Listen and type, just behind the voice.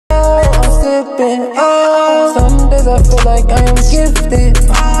open. Some days I feel like I am gifted.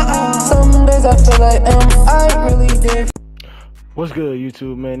 Some days I feel like I really different. What's good,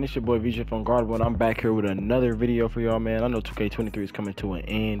 YouTube, man? It's your boy VJ from Guardable, and I'm back here with another video for y'all, man. I know 2K23 is coming to an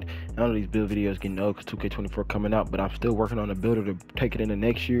end. I know these build videos getting old because 2K24 coming out, but I'm still working on a builder to take it into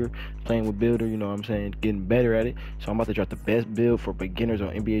next year. Playing with builder, you know what I'm saying, getting better at it. So I'm about to drop the best build for beginners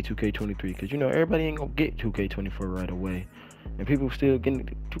on NBA 2K23 because, you know, everybody ain't gonna get 2K24 right away. And people still getting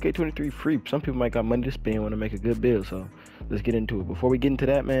 2K23 free. Some people might got money to spend when to make a good build, so let's get into it. Before we get into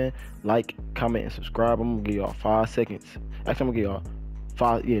that, man, like, comment, and subscribe. I'm gonna give y'all 5 seconds. Actually, I'm gonna give y'all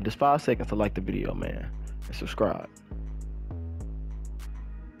just 5 seconds to like the video, man, and subscribe.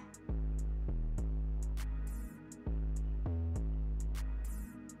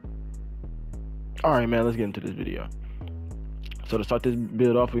 All right, man, let's get into this video. So to start this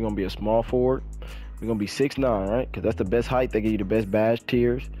build off, we're gonna be a small forward. We're gonna be 6'9", right? Because that's the best height. They give you the best badge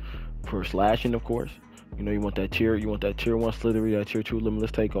tiers for slashing, of course. You know, you want that tier 1 slithery, that tier 2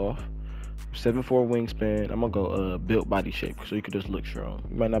 limitless takeoff. 7'4" wingspan. I'm gonna go built body shape, so you could just look strong.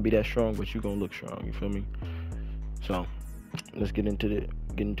 You might not be that strong, but you gonna look strong. You feel me? So let's get into it,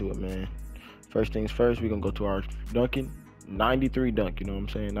 man. First things first, we're gonna go to our dunking. 93 dunk. You know what I'm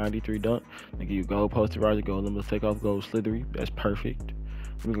saying? 93 dunk. They give you gold posterizer, gold limitless takeoff, gold slithery. That's perfect.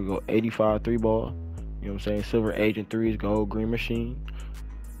 We're gonna go 85 3 ball. You know what I'm saying? Silver agent 3s, gold green machine.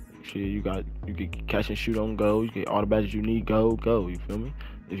 Shit, you get catch and shoot on gold. You get all the badges you need. Go. You feel me?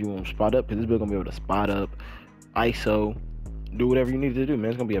 If you want to spot up, because this build gonna be able to spot up, ISO, do whatever you need to do, man.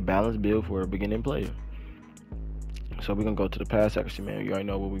 It's gonna be a balanced build for a beginning player. So we're gonna go to the pass accuracy, man. You already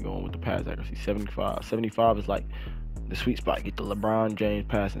know where we're going with the pass accuracy. 75. 75 is like the sweet spot. Get the LeBron James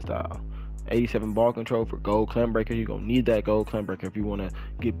passing style. 87 ball control for gold clamp breaker. You're gonna need that gold clamp breaker if you want to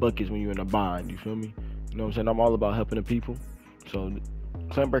get buckets when you're in a bind. You feel me? You know what I'm saying? I'm all about helping the people. So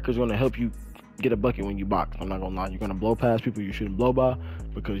clamp breaker is gonna help you get a bucket when you box. I'm not gonna lie. You're gonna blow past people you shouldn't blow by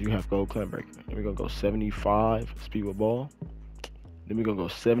because you have gold clamp breaker. Then we're gonna go 75 speed with ball. Then we're gonna go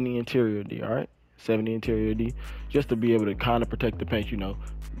 70 interior D. All right, 70 interior D, just to be able to kind of protect the paint. You know,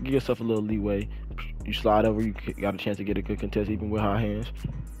 give yourself a little leeway. You slide over, you got a chance to get a good contest even with high hands.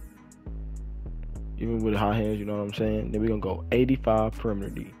 Even with high hands, you know what I'm saying? Then we're gonna go 85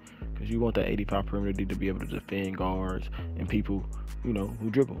 perimeter D, because you want that 85 perimeter D to be able to defend guards and people, you know, who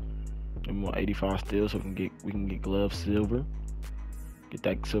dribble. And we want 85 still, so we can get gloves silver. Get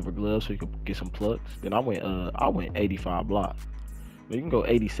that silver glove so you can get some plucks. Then I went 85 block. Now you can go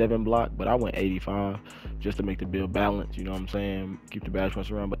 87 block, but I went 85 just to make the build balanced. You know what I'm saying? Keep the badge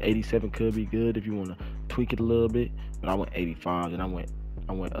points around, but 87 could be good if you want to tweak it a little bit. But I went 85, and I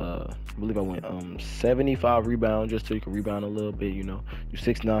believe I went 75 rebound, just so you can rebound a little bit. You know, you're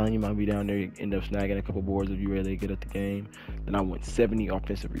 6'9", you might be down there, you end up snagging a couple boards if you really get at the game. Then I went 70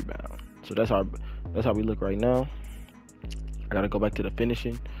 offensive rebound. So that's how we look right now. I gotta go back to the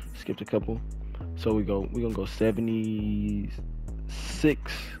finishing, skipped a couple. So we're gonna go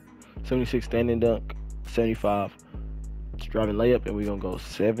 76 standing dunk, 75 driving layup, and we're gonna go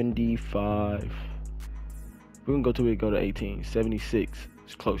 75. We're gonna go to 18. 76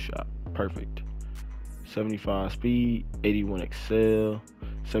 is close shot, perfect. 75 speed, 81 excel,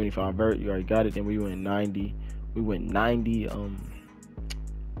 75 vert. You already got it. Then we went 90. We went 90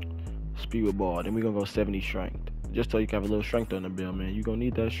 speed with ball. Then we're gonna go 70 strength, just so you can have a little strength on the build, man. You're gonna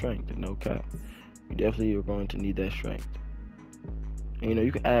need that strength, no cap. You definitely are going to need that strength. And, you know,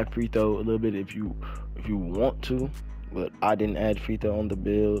 you can add free throw a little bit if you want to, but I didn't add free throw on the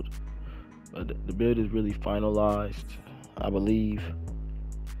build. But the build is really finalized. I believe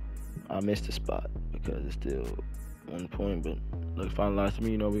I missed a spot because it's still 1 point, but looks finalized to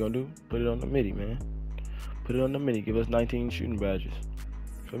me. You know what we're gonna do? Put it on the midi, man. Put it on the midi. Give us 19 shooting badges.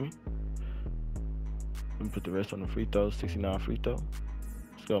 Feel me? Let me put the rest on the free throws. 69 free throw.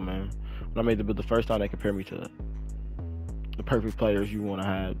 Let's go, man. When I made the build the first time, they compared me to the perfect players you want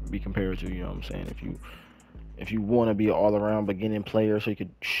to be compared to. You know what I'm saying? If you want to be an all-around beginning player, so you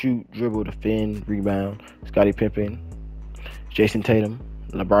could shoot, dribble, defend, rebound, Scottie Pippen, Jason Tatum,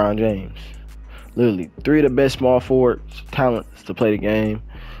 LeBron James. Literally 3 of the best small forwards, talents to play the game.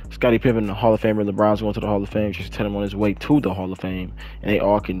 Scottie Pippen, the Hall of Famer. LeBron's going to the Hall of Fame. Jason Tatum on his way to the Hall of Fame. And they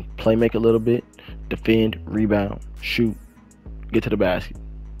all can play make a little bit, defend, rebound, shoot, get to the basket.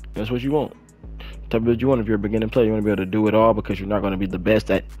 That's what you want. The type of build you want if you're a beginning player. You want to be able to do it all because you're not going to be the best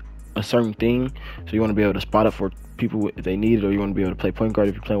at a certain thing. So you want to be able to spot up for people if they need it, or you want to be able to play point guard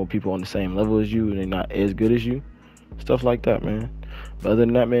if you're playing with people on the same level as you and they're not as good as you. Stuff like that, man. But other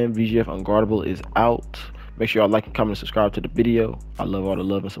than that, man, VGF Unguardable is out. Make sure y'all like and comment and subscribe to the video. I love all the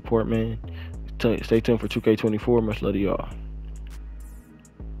love and support, man. Stay tuned for 2K24. Much love to y'all.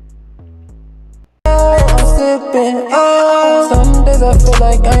 dipping. Some days I feel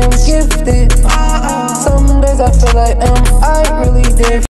like I am gifted. Some days I feel like I really different.